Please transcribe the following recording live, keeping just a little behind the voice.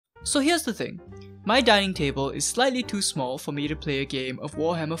So here's the thing, my dining table is slightly too small for me to play a game of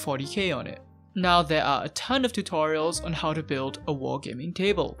Warhammer 40k on it. Now there are a ton of tutorials on how to build a wargaming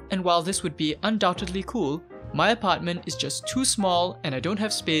table, and while this would be undoubtedly cool, my apartment is just too small and I don't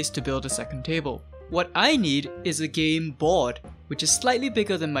have space to build a second table. What I need is a game board, which is slightly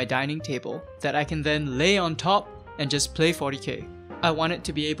bigger than my dining table, that I can then lay on top and just play 40k. I want it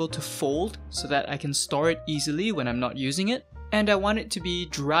to be able to fold so that I can store it easily when I'm not using it, and I want it to be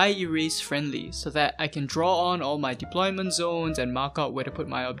dry erase friendly so that I can draw on all my deployment zones and mark out where to put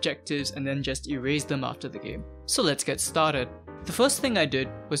my objectives and then just erase them after the game. So let's get started. The first thing I did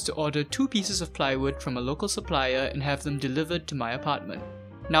was to order 2 pieces of plywood from a local supplier and have them delivered to my apartment.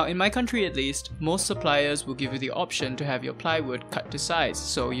 Now in my country at least, most suppliers will give you the option to have your plywood cut to size,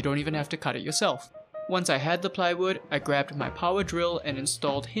 so you don't even have to cut it yourself. Once I had the plywood, I grabbed my power drill and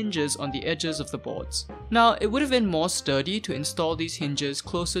installed hinges on the edges of the boards. Now it would have been more sturdy to install these hinges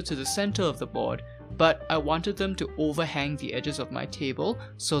closer to the center of the board, but I wanted them to overhang the edges of my table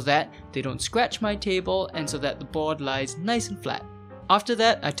so that they don't scratch my table and so that the board lies nice and flat. After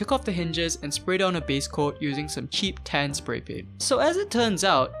that, I took off the hinges and sprayed on a base coat using some cheap tan spray paint. So as it turns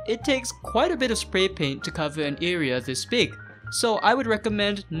out, it takes quite a bit of spray paint to cover an area this big. So I would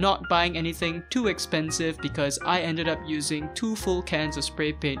recommend not buying anything too expensive because I ended up using 2 full cans of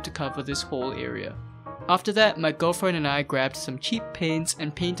spray paint to cover this whole area. After that, my girlfriend and I grabbed some cheap paints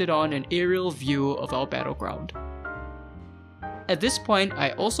and painted on an aerial view of our battleground. At this point,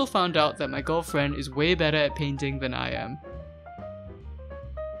 I also found out that my girlfriend is way better at painting than I am.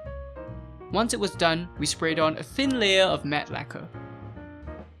 Once it was done, we sprayed on a thin layer of matte lacquer.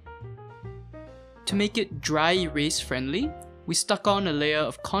 To make it dry erase friendly, we stuck on a layer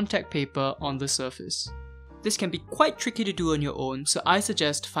of contact paper on the surface. This can be quite tricky to do on your own, so I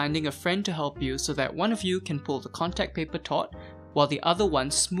suggest finding a friend to help you so that one of you can pull the contact paper taut while the other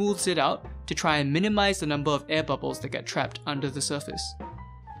one smooths it out to try and minimize the number of air bubbles that get trapped under the surface.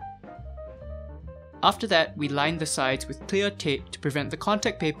 After that, we lined the sides with clear tape to prevent the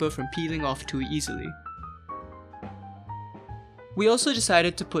contact paper from peeling off too easily. We also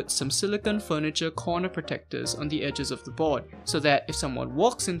decided to put some silicone furniture corner protectors on the edges of the board so that if someone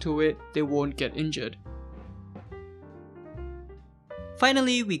walks into it, they won't get injured.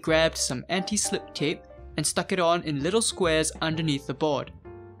 Finally, we grabbed some anti-slip tape and stuck it on in little squares underneath the board.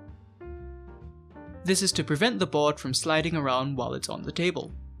 This is to prevent the board from sliding around while it's on the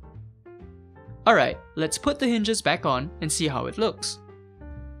table. Alright, let's put the hinges back on and see how it looks.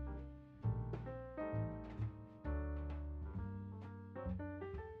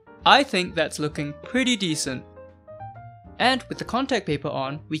 I think that's looking pretty decent. And with the contact paper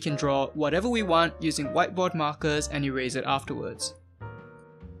on, we can draw whatever we want using whiteboard markers and erase it afterwards.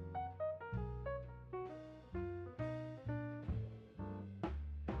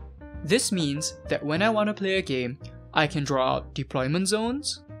 This means that when I want to play a game, I can draw out deployment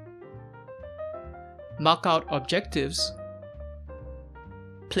zones, mark out objectives,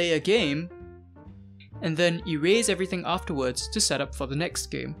 play a game, and then erase everything afterwards to set up for the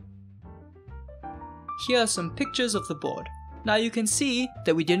next game. Here are some pictures of the board. Now you can see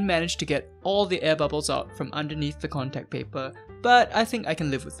that we didn't manage to get all the air bubbles out from underneath the contact paper, but I think I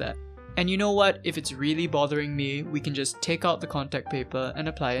can live with that. And you know what, if it's really bothering me, we can just take out the contact paper and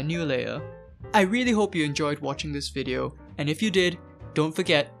apply a new layer. I really hope you enjoyed watching this video, and if you did, don't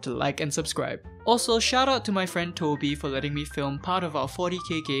forget to like and subscribe. Also, shout out to my friend Toby for letting me film part of our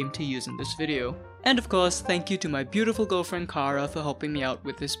 40k game to use in this video. And of course, thank you to my beautiful girlfriend Kara for helping me out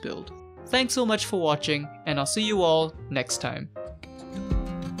with this build. Thanks so much for watching, and I'll see you all next time.